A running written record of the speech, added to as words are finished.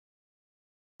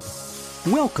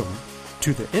Welcome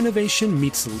to the Innovation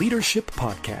Meets Leadership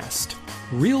podcast.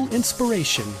 Real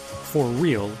inspiration for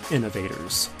real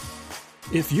innovators.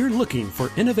 If you're looking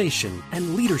for innovation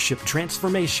and leadership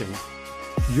transformation,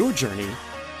 your journey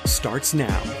starts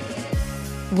now.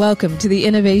 Welcome to the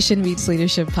Innovation Meets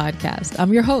Leadership podcast.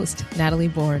 I'm your host, Natalie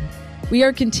Bourne. We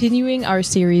are continuing our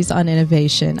series on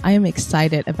innovation. I am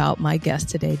excited about my guest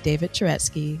today, David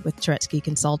Turetsky with Turetsky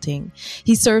Consulting.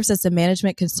 He serves as a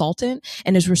management consultant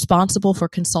and is responsible for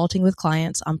consulting with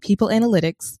clients on people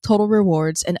analytics, total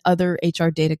rewards, and other HR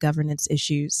data governance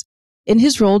issues. In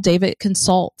his role, David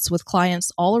consults with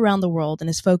clients all around the world and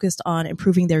is focused on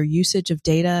improving their usage of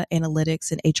data,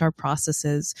 analytics, and HR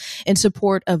processes in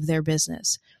support of their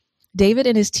business. David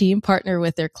and his team partner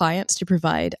with their clients to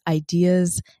provide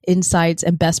ideas, insights,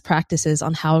 and best practices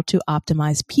on how to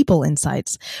optimize people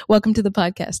insights. Welcome to the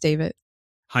podcast, David.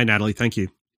 Hi, Natalie. Thank you.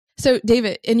 So,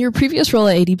 David, in your previous role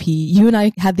at ADP, you and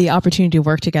I had the opportunity to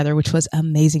work together, which was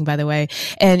amazing, by the way.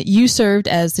 And you served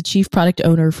as the chief product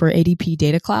owner for ADP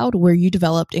Data Cloud, where you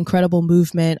developed incredible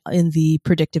movement in the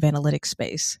predictive analytics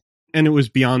space. And it was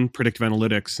beyond predictive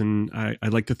analytics. And I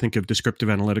like to think of descriptive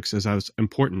analytics as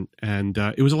important. And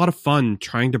it was a lot of fun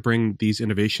trying to bring these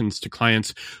innovations to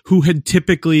clients who had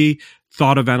typically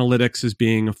thought of analytics as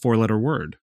being a four-letter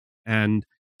word. And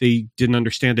they didn't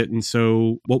understand it. And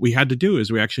so what we had to do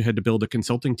is we actually had to build a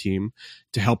consulting team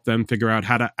to help them figure out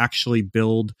how to actually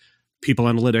build people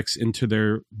analytics into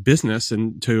their business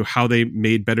and to how they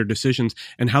made better decisions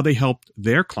and how they helped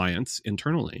their clients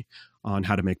internally on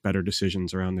how to make better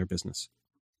decisions around their business.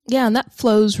 Yeah, and that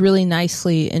flows really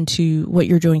nicely into what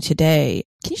you're doing today.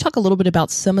 Can you talk a little bit about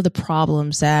some of the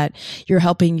problems that you're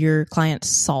helping your clients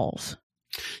solve?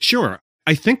 Sure.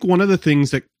 I think one of the things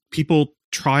that people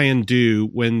try and do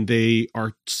when they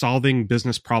are solving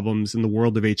business problems in the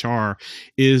world of HR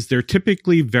is they're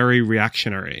typically very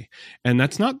reactionary. And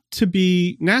that's not to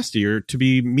be nasty or to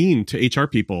be mean to HR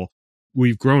people.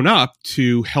 We've grown up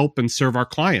to help and serve our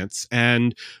clients,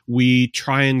 and we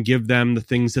try and give them the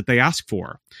things that they ask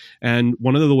for. And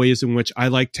one of the ways in which I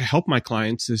like to help my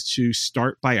clients is to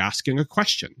start by asking a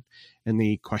question. And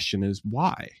the question is,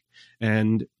 why?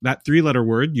 And that three-letter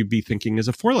word you'd be thinking is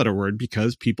a four-letter word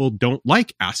because people don't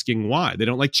like asking why. They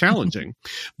don't like challenging.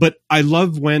 But I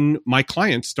love when my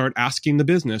clients start asking the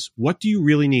business, what do you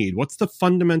really need? What's the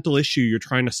fundamental issue you're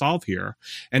trying to solve here?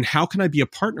 And how can I be a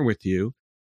partner with you?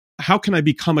 How can I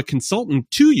become a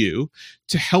consultant to you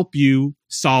to help you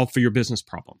solve for your business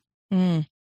problem? And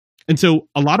so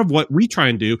a lot of what we try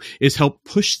and do is help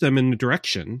push them in the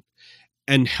direction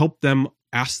and help them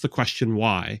ask the question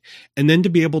why, and then to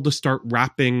be able to start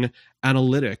wrapping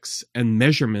analytics and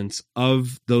measurements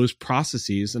of those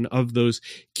processes and of those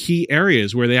key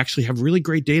areas where they actually have really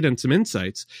great data and some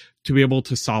insights to be able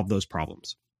to solve those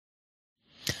problems.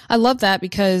 I love that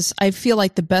because I feel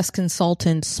like the best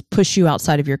consultants push you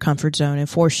outside of your comfort zone and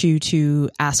force you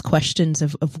to ask questions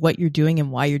of what you're doing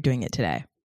and why you're doing it today.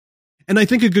 And I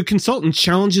think a good consultant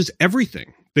challenges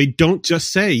everything. They don't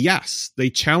just say yes. They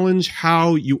challenge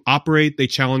how you operate. They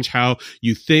challenge how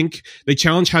you think. They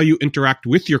challenge how you interact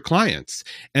with your clients.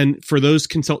 And for those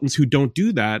consultants who don't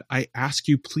do that, I ask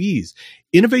you, please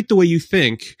innovate the way you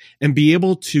think and be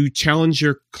able to challenge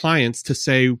your clients to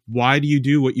say, why do you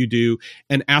do what you do?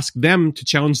 And ask them to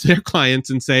challenge their clients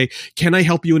and say, can I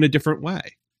help you in a different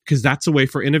way? Because that's a way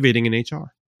for innovating in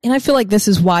HR. And I feel like this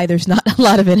is why there's not a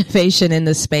lot of innovation in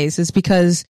this space, is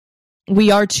because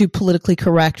we are too politically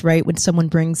correct, right? When someone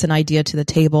brings an idea to the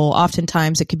table,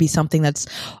 oftentimes it could be something that's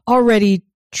already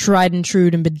tried and true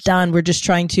and been done. We're just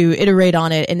trying to iterate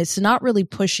on it, and it's not really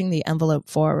pushing the envelope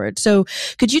forward. So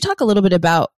could you talk a little bit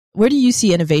about where do you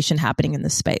see innovation happening in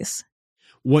this space?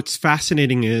 What's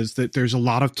fascinating is that there's a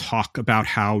lot of talk about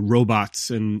how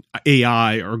robots and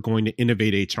AI are going to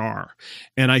innovate HR.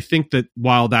 And I think that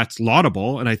while that's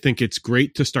laudable, and I think it's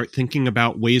great to start thinking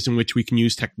about ways in which we can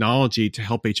use technology to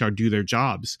help HR do their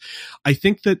jobs, I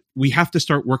think that we have to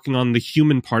start working on the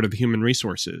human part of human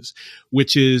resources,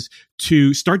 which is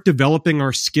to start developing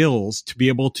our skills to be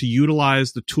able to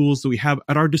utilize the tools that we have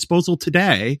at our disposal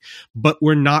today, but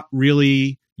we're not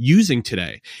really using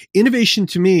today. Innovation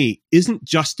to me isn't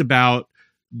just about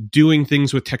doing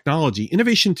things with technology.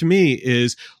 Innovation to me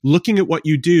is looking at what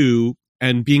you do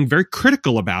and being very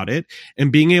critical about it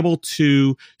and being able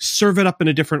to serve it up in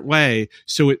a different way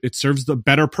so it serves the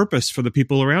better purpose for the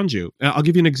people around you. I'll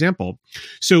give you an example.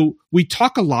 So we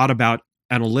talk a lot about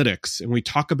analytics and we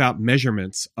talk about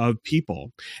measurements of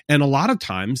people. And a lot of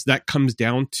times that comes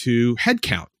down to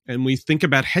headcount. And we think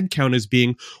about headcount as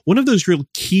being one of those real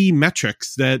key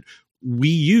metrics that we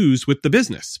use with the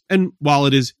business. And while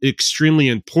it is extremely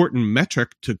important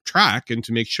metric to track and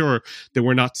to make sure that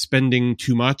we're not spending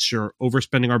too much or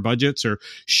overspending our budgets or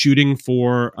shooting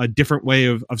for a different way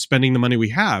of spending the money we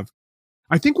have,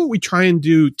 I think what we try and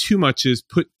do too much is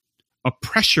put a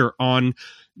pressure on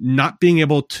not being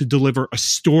able to deliver a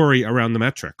story around the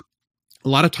metric. A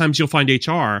lot of times you'll find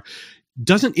HR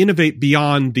doesn't innovate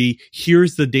beyond the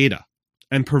here's the data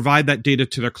and provide that data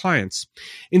to their clients.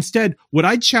 Instead, what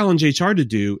I'd challenge HR to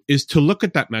do is to look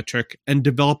at that metric and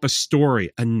develop a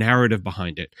story, a narrative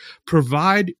behind it.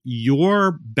 Provide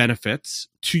your benefits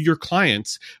to your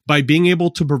clients by being able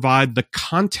to provide the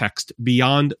context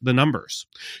beyond the numbers.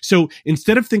 So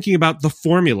instead of thinking about the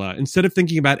formula, instead of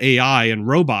thinking about AI and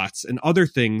robots and other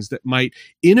things that might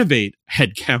innovate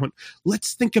headcount,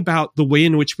 let's think about the way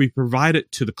in which we provide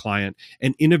it to the client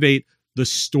and innovate the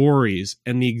stories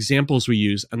and the examples we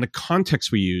use and the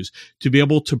context we use to be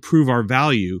able to prove our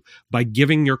value by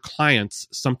giving your clients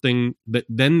something that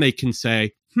then they can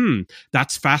say,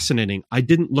 that's fascinating. I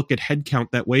didn't look at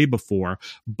headcount that way before,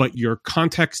 but your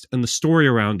context and the story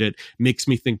around it makes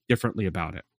me think differently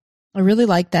about it. I really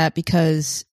like that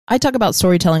because I talk about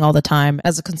storytelling all the time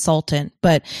as a consultant,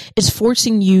 but it's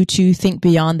forcing you to think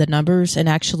beyond the numbers and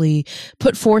actually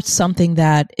put forth something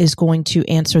that is going to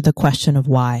answer the question of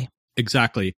why.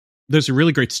 Exactly. There's a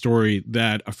really great story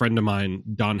that a friend of mine,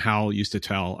 Don Howell, used to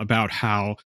tell about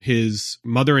how his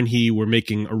mother and he were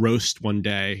making a roast one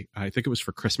day. I think it was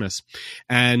for Christmas.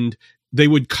 And they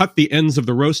would cut the ends of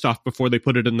the roast off before they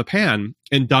put it in the pan.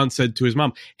 And Don said to his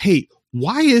mom, "Hey,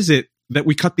 why is it that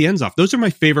we cut the ends off? Those are my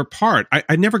favorite part.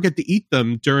 I never get to eat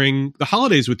them during the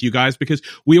holidays with you guys because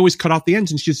we always cut off the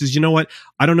ends." And she says, "You know what?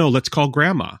 I don't know. Let's call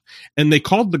grandma." And they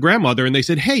called the grandmother and they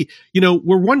said, "Hey,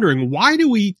 we're wondering, why do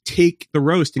we take the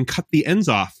roast and cut the ends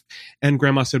off?" And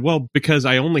grandma said, "Well, because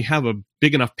I only have a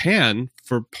big enough pan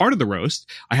for part of the roast.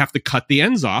 I have to cut the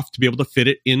ends off to be able to fit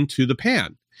it into the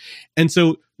pan." And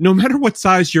so no matter what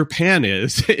size your pan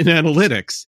is in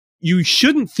analytics, you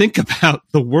shouldn't think about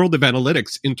the world of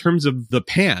analytics in terms of the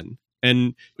pan.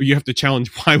 And you have to challenge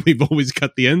why we've always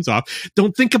cut the ends off.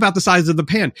 Don't think about the size of the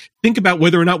pan. Think about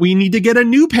whether or not we need to get a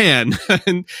new pan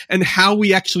and how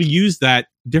we actually use that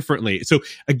differently. So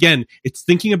again, it's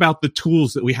thinking about the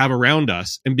tools that we have around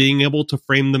us and being able to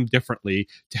frame them differently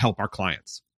to help our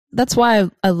clients. That's why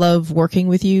I love working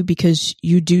with you, because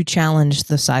you do challenge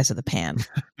the size of the pan.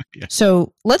 Yeah.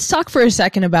 So let's talk for a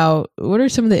second about what are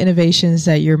some of the innovations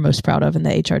that you're most proud of in the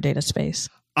HR data space?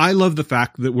 I love the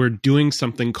fact that we're doing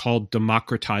something called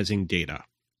democratizing data.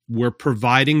 We're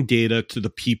providing data to the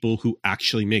people who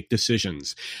actually make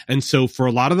decisions. And so for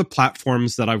a lot of the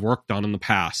platforms that I've worked on in the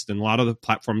past, and a lot of the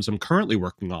platforms I'm currently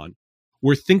working on,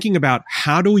 we're thinking about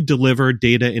how do we deliver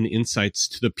data and insights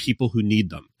to the people who need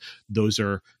them. Those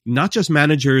are not just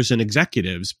managers and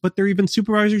executives, but they're even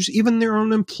supervisors, even their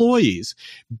own employees.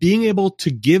 Being able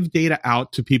to give data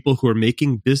out to people who are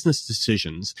making business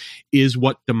decisions is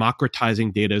what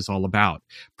democratizing data is all about.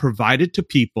 Provide it to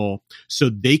people so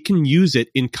they can use it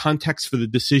in context for the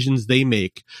decisions they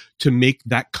make to make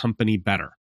that company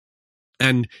better.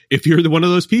 And if you're one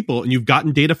of those people and you've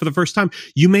gotten data for the first time,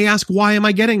 you may ask, why am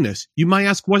I getting this? You might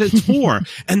ask what it's for.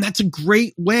 And that's a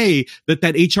great way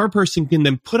that HR person can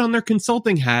then put on their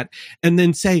consulting hat and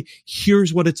then say,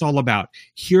 here's what it's all about.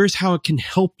 Here's how it can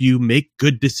help you make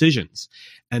good decisions.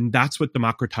 And that's what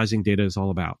democratizing data is all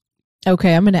about.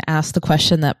 Okay, I'm going to ask the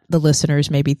question that the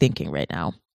listeners may be thinking right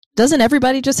now. Doesn't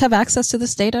everybody just have access to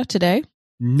this data today?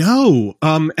 No.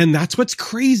 And that's what's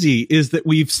crazy is that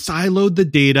we've siloed the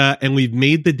data and we've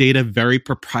made the data very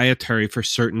proprietary for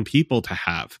certain people to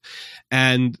have.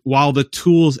 And while the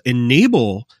tools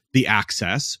enable the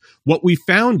access, what we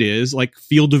found is like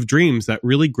Field of Dreams, that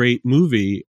really great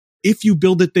movie. If you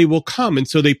build it, they will come. And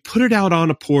so they put it out on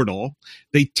a portal.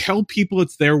 They tell people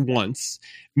it's there once.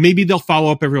 Maybe they'll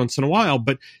follow up every once in a while,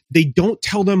 but they don't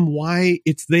tell them why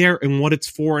it's there and what it's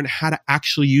for and how to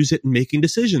actually use it in making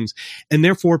decisions. And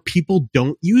therefore, people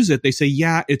don't use it. They say,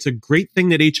 yeah, it's a great thing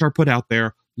that HR put out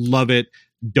there. Love it.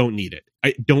 Don't need it.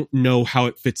 I don't know how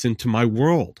it fits into my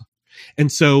world.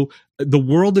 And so the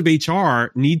world of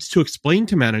HR needs to explain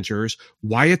to managers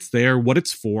why it's there, what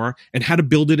it's for, and how to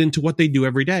build it into what they do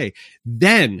every day.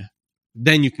 Then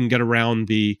you can get around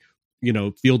the,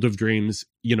 Field of Dreams,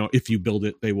 if you build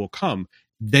it, they will come.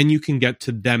 Then you can get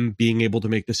to them being able to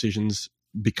make decisions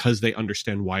because they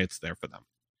understand why it's there for them.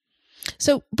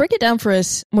 So break it down for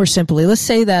us more simply. Let's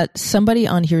say that somebody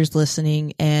on here is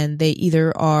listening and they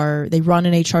either they run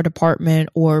an HR department,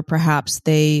 or perhaps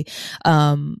they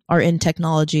are in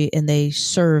technology and they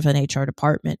serve an HR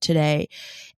department today.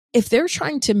 If they're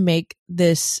trying to make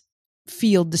this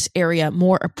field, this area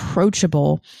more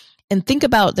approachable and think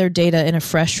about their data in a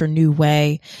fresh or new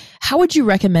way, how would you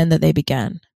recommend that they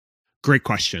begin? Great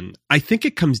question. I think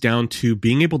it comes down to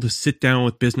being able to sit down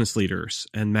with business leaders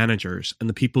and managers and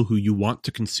the people who you want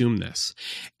to consume this,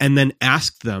 and then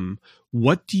ask them,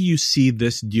 what do you see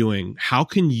this doing? How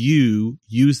can you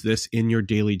use this in your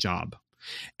daily job?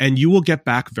 And you will get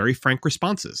back very frank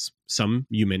responses. Some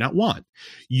you may not want.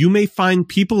 You may find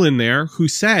people in there who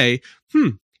say,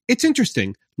 it's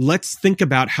interesting. Let's think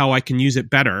about how I can use it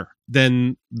better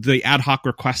than the ad hoc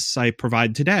requests I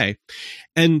provide today.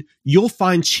 And you'll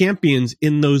find champions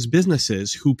in those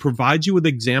businesses who provide you with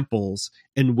examples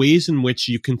and ways in which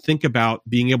you can think about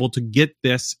being able to get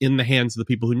this in the hands of the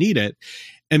people who need it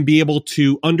and be able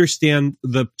to understand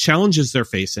the challenges they're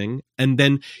facing and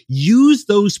then use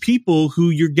those people who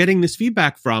you're getting this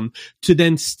feedback from to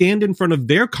then stand in front of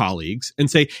their colleagues and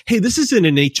say, hey, this isn't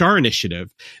an HR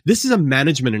initiative. This is a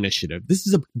management initiative. This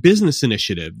is a business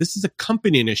initiative. This is a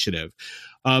company initiative.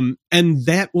 And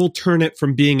that will turn it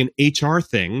from being an HR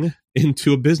thing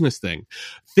into a business thing.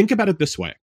 Think about it this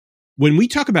way. When we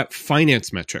talk about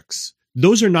finance metrics,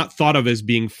 those are not thought of as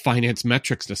being finance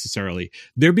metrics necessarily.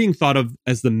 They're being thought of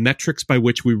as the metrics by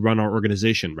which we run our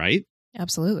organization, right?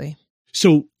 Absolutely.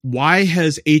 So why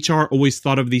has HR always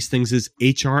thought of these things as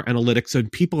HR analytics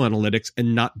and people analytics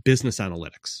and not business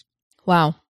analytics?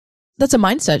 Wow. That's a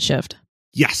mindset shift.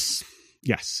 Yes.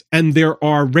 Yes. And there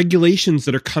are regulations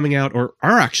that are coming out or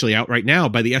are actually out right now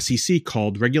by the SEC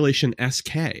called Regulation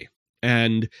SK.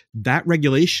 And that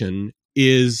regulation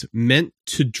is meant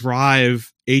to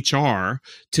drive HR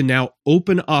to now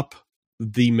open up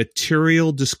the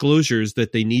material disclosures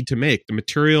that they need to make, the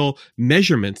material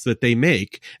measurements that they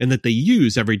make and that they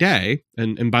use every day.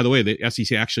 And by the way, the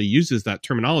SEC actually uses that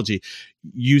terminology,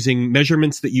 using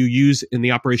measurements that you use in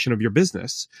the operation of your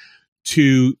business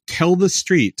to tell the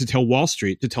street, to tell Wall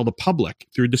Street, to tell the public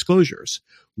through disclosures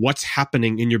what's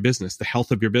happening in your business, the health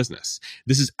of your business.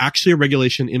 This is actually a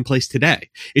regulation in place today.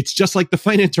 It's just like the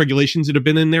finance regulations that have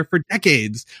been in there for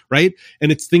decades, right?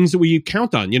 And it's things that we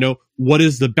count on. What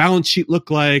does the balance sheet look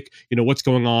like? What's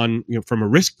going on, from a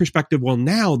risk perspective? Well,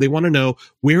 now they want to know,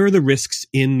 where are the risks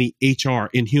in the HR,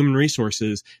 in human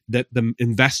resources, that the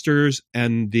investors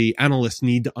and the analysts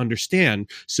need to understand.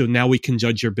 So now we can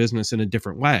judge your business in a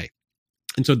different way.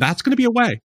 And so that's going to be a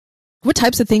way. What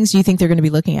types of things do you think they're going to be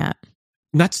looking at?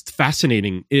 That's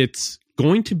fascinating. It's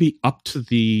going to be up to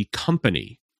the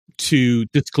company to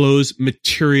disclose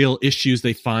material issues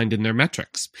they find in their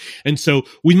metrics. And so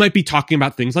we might be talking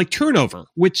about things like turnover,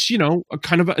 which,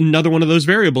 kind of another one of those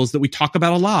variables that we talk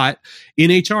about a lot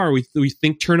in HR. We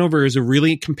think turnover is a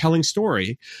really compelling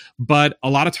story, but a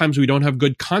lot of times we don't have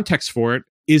good context for it,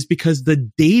 is because the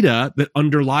data that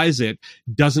underlies it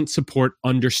doesn't support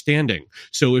understanding.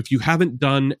 So if you haven't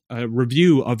done a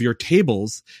review of your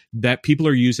tables that people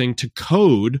are using to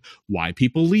code why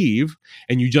people leave,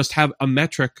 and you just have a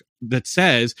metric that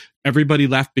says everybody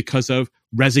left because of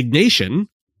resignation,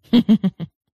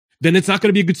 then it's not going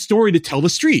to be a good story to tell the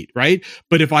street, right?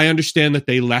 But if I understand that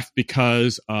they left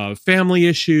because of family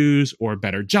issues or a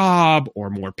better job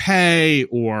or more pay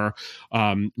or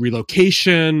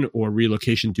relocation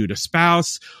due to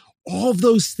spouse, all of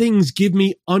those things give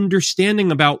me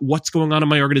understanding about what's going on in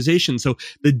my organization. So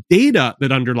the data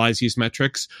that underlies these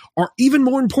metrics are even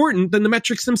more important than the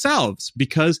metrics themselves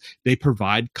because they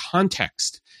provide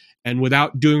context. And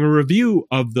without doing a review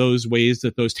of those ways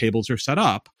that those tables are set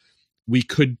up, we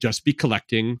could just be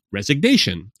collecting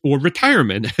resignation or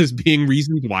retirement as being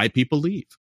reasons why people leave.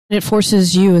 It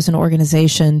forces you as an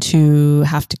organization to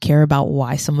have to care about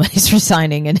why somebody's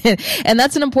resigning. And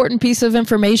that's an important piece of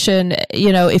information,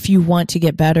 if you want to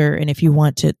get better and if you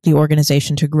want the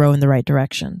organization to grow in the right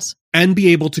directions. And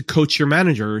be able to coach your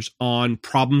managers on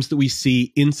problems that we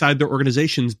see inside their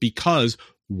organizations because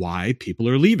why people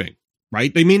are leaving.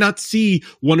 Right? They may not see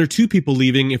one or two people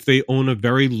leaving if they own a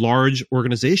very large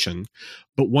organization.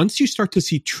 But once you start to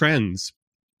see trends,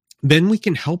 then we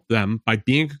can help them by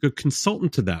being a good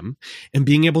consultant to them and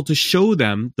being able to show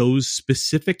them those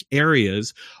specific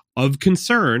areas of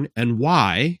concern and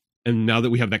why. And now that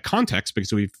we have that context,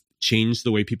 because we've changed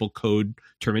the way people code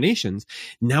terminations,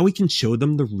 now we can show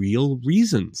them the real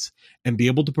reasons and be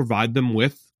able to provide them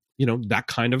with, that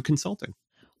kind of consulting.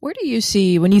 Where do you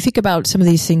see, when you think about some of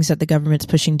these things that the government's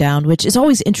pushing down, which is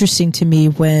always interesting to me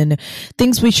when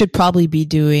things we should probably be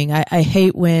doing, I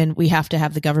hate when we have to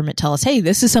have the government tell us, hey,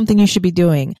 this is something you should be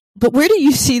doing. But where do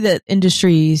you see that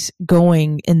industries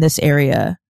going in this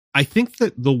area? I think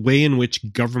that the way in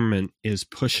which government is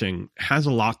pushing has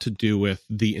a lot to do with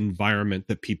the environment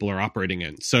that people are operating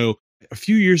in. So A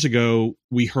few years ago,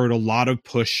 we heard a lot of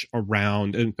push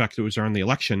around, in fact, it was around the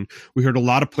election, we heard a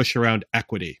lot of push around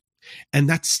equity. And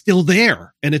that's still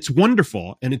there. And it's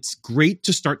wonderful. And it's great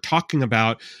to start talking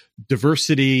about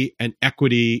diversity and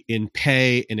equity in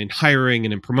pay and in hiring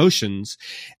and in promotions.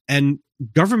 And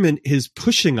government is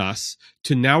pushing us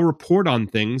to now report on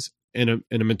things in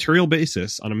a material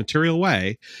basis, on a material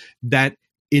way, that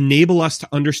enable us to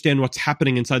understand what's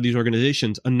happening inside these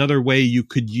organizations. Another way you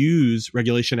could use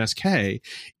Regulation SK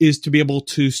is to be able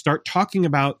to start talking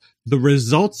about the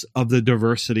results of the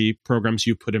diversity programs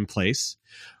you put in place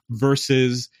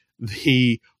versus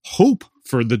the hope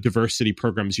for the diversity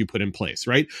programs you put in place,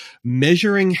 right?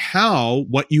 Measuring how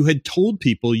what you had told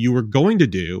people you were going to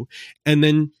do, and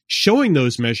then showing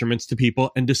those measurements to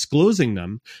people and disclosing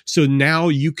them. So now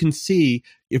you can see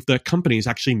if the company's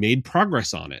actually made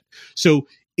progress on it. So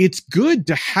it's good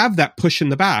to have that push in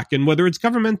the back. And whether it's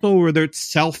governmental or whether it's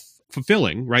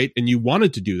self-fulfilling, right? And you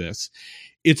wanted to do this,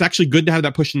 it's actually good to have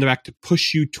that push in the back to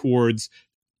push you towards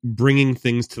bringing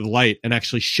things to the light and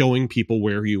actually showing people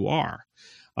where you are.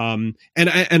 And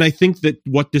I think that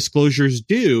what disclosures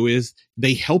do is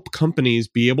they help companies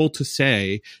be able to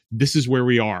say, this is where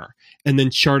we are, and then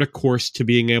chart a course to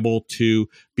being able to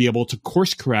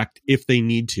course correct if they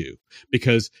need to,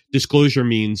 because disclosure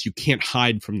means you can't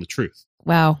hide from the truth.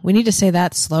 Wow, we need to say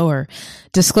that slower.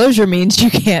 Disclosure means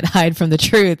you can't hide from the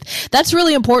truth. That's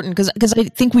really important because I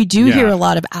think we do hear a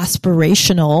lot of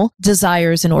aspirational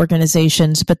desires in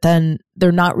organizations, but then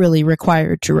they're not really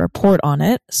required to report on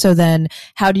it. So then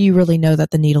how do you really know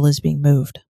that the needle is being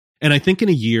moved? And I think in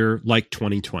a year like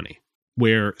 2020,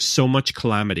 where so much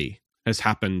calamity has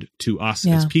happened to us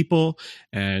as people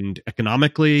and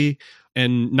economically,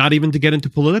 and not even to get into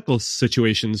political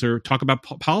situations or talk about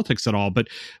politics at all, but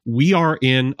we are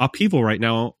in upheaval right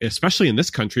now, especially in this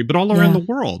country, but all around the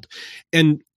world.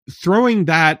 And throwing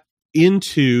that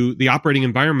into the operating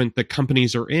environment that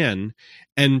companies are in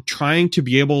and trying to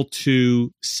be able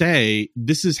to say,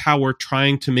 this is how we're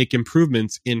trying to make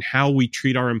improvements in how we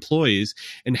treat our employees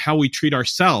and how we treat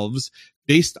ourselves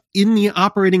based in the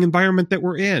operating environment that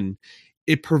we're in.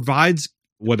 It provides,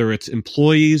 whether it's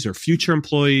employees or future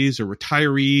employees or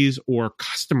retirees or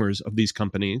customers of these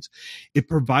companies, it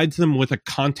provides them with a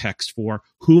context for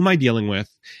who am I dealing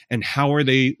with and how are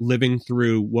they living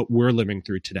through what we're living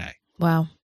through today. Wow.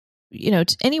 You know,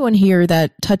 to anyone here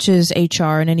that touches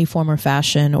HR in any form or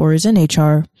fashion or is in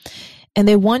HR and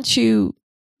they want to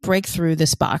break through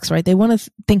this box, right? They want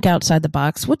to think outside the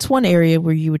box. What's one area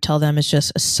where you would tell them is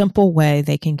just a simple way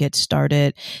they can get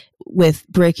started with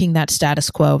breaking that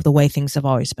status quo of the way things have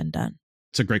always been done?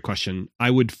 It's a great question. I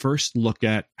would first look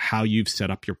at how you've set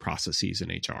up your processes in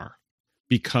HR,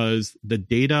 because the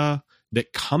data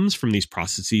that comes from these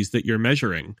processes that you're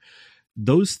measuring,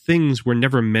 those things were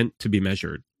never meant to be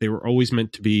measured. They were always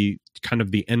meant to be kind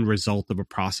of the end result of a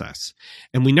process.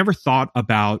 And we never thought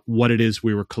about what it is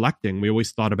we were collecting. We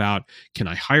always thought about, can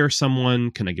I hire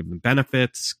someone? Can I give them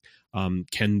benefits?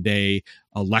 Can they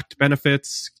elect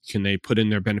benefits? Can they put in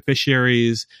their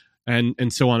beneficiaries?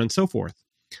 And so on and so forth.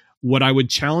 What I would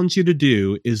challenge you to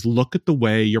do is look at the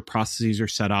way your processes are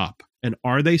set up. And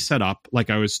are they set up, like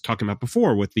I was talking about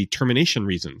before with the termination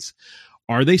reasons?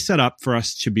 Are they set up for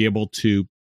us to be able to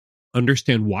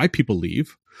understand why people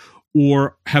leave?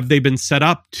 Or have they been set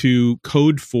up to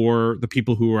code for the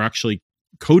people who are actually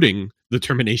coding the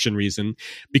termination reason,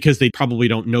 because they probably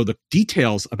don't know the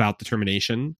details about the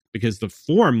termination, because the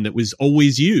form that was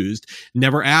always used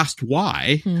never asked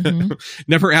why,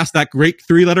 never asked that great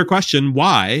 3-letter question,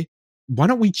 why? Why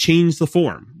don't we change the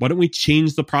form? Why don't we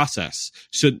change the process?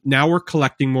 So now we're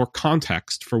collecting more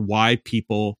context for why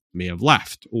people may have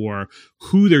left, or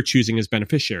who they're choosing as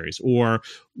beneficiaries, or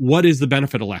what is the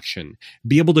benefit election.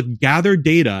 Be able to gather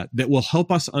data that will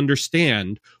help us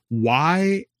understand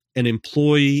why an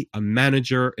employee, a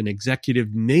manager, an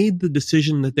executive made the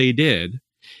decision that they did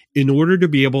in order to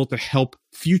be able to help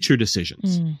future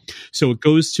decisions. So it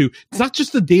goes to, it's not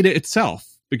just the data itself,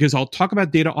 because I'll talk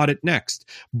about data audit next,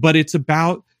 but it's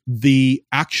about the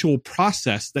actual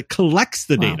process that collects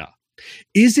the data.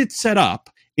 Is it set up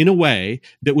in a way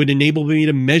that would enable me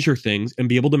to measure things and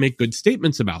be able to make good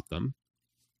statements about them,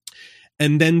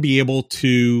 and then be able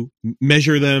to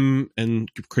measure them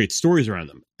and create stories around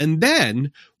them? And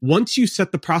then once you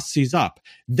set the processes up,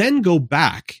 then go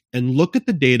back and look at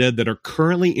the data that are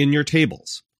currently in your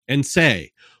tables and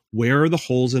say, where are the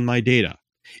holes in my data?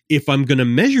 If I'm going to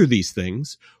measure these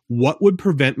things, what would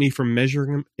prevent me from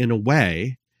measuring them in a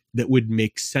way that would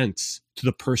make sense to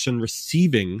the person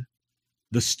receiving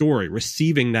the story,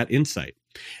 receiving that insight?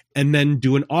 And then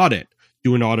do an audit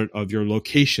of your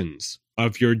locations,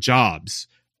 of your jobs,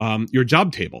 your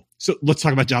job table. So let's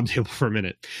talk about job table for a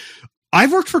minute.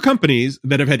 I've worked for companies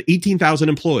that have had 18,000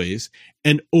 employees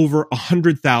and over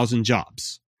 100,000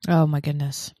 jobs. Oh my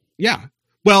goodness. Yeah.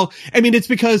 Well, I mean, it's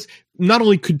because not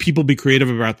only could people be creative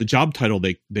about the job title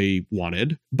they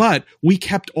wanted, but we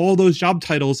kept all those job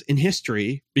titles in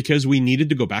history because we needed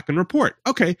to go back and report.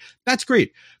 Okay, that's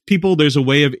great. People, there's a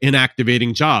way of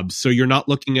inactivating jobs. So you're not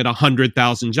looking at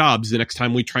 100,000 jobs the next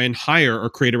time we try and hire or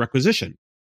create a requisition.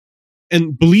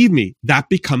 And believe me, that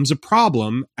becomes a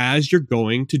problem as you're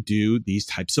going to do these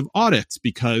types of audits,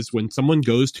 because when someone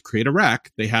goes to create a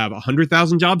rec, they have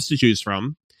 100,000 jobs to choose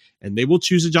from. And they will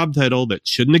choose a job title that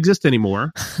shouldn't exist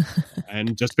anymore.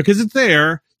 And just because it's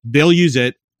there, they'll use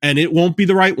it, and it won't be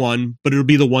the right one, but it'll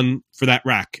be the one for that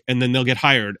rack. And then they'll get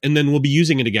hired, and then we'll be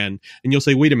using it again. And you'll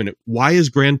say, wait a minute, why is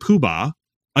Grand Poobah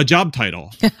a job title?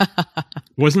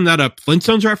 Wasn't that a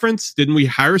Flintstones reference? Didn't we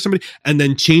hire somebody and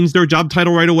then change their job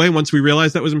title right away once we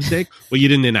realized that was a mistake? Well, you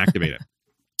didn't inactivate it.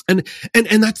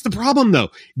 And that's the problem, though.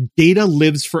 Data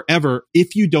lives forever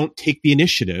if you don't take the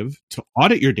initiative to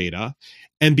audit your data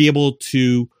and be able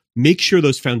to make sure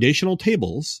those foundational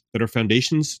tables that are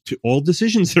foundations to all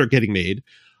decisions that are getting made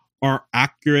are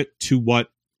accurate to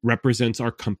what represents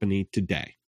our company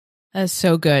today. That's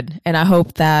so good. And I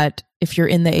hope that if you're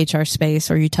in the HR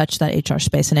space or you touch that HR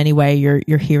space in any way,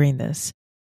 you're hearing this.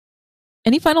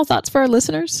 Any final thoughts for our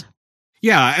listeners?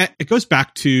 Yeah, it goes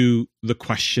back to the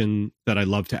question that I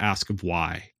love to ask of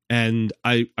why. And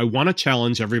I want to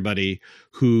challenge everybody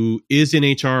who is in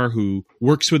HR, who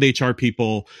works with HR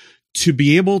people, to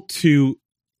be able to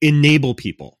enable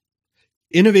people.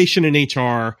 Innovation in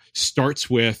HR starts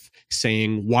with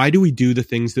saying, why do we do the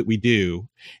things that we do?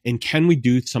 And can we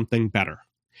do something better?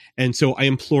 And so I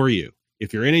implore you,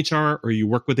 if you're in HR or you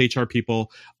work with HR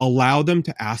people, allow them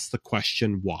to ask the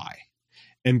question why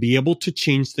and be able to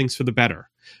change things for the better.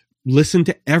 Listen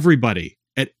to everybody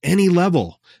at any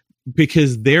level,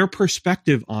 because their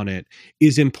perspective on it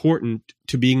is important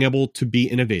to being able to be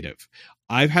innovative.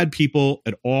 I've had people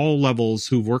at all levels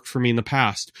who've worked for me in the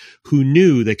past who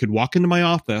knew they could walk into my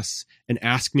office and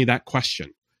ask me that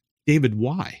question, David,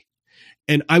 why?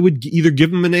 And I would either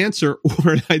give them an answer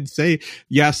or I'd say,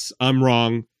 yes, I'm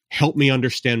wrong. Help me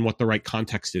understand what the right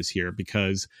context is here,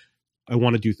 because I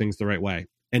want to do things the right way.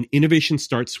 And innovation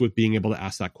starts with being able to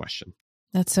ask that question.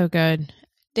 That's so good.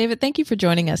 David, thank you for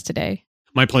joining us today.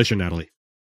 My pleasure, Natalie.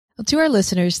 Well, to our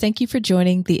listeners, thank you for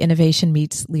joining the Innovation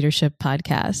Meets Leadership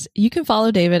podcast. You can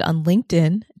follow David on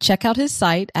LinkedIn, check out his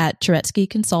site at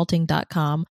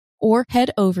turetskyconsulting.com, or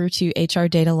head over to HR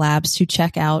Data Labs to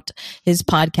check out his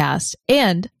podcast.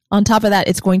 And on top of that,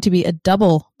 it's going to be a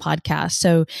double podcast.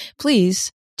 So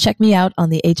please check me out on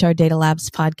the HR Data Labs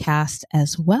podcast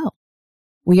as well.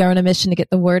 We are on a mission to get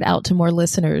the word out to more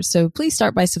listeners. So please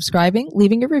start by subscribing,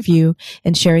 leaving a review,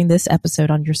 and sharing this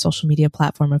episode on your social media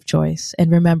platform of choice.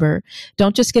 And remember,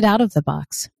 don't just get out of the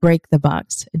box, break the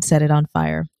box and set it on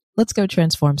fire. Let's go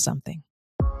transform something.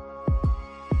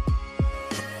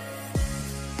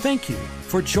 Thank you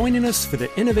for joining us for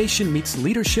the Innovation Meets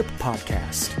Leadership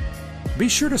podcast. Be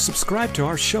sure to subscribe to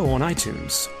our show on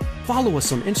iTunes. Follow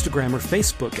us on Instagram or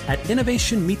Facebook at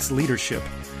Innovation Meets Leadership,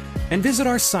 and visit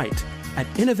our site at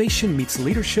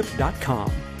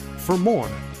innovationmeetsleadership.com for more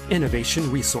innovation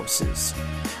resources.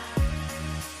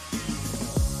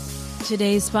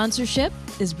 Today's sponsorship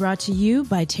is brought to you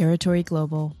by Territory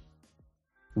Global.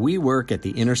 We work at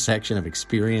the intersection of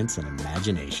experience and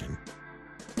imagination.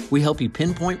 We help you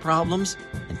pinpoint problems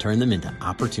and turn them into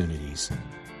opportunities.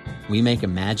 We make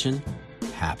imagine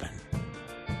happen.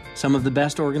 Some of the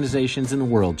best organizations in the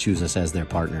world choose us as their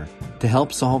partner to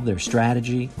help solve their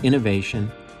strategy,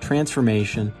 innovation,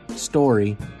 transformation,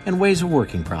 story, and ways of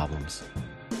working problems.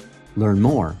 Learn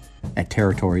more at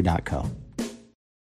territory.co.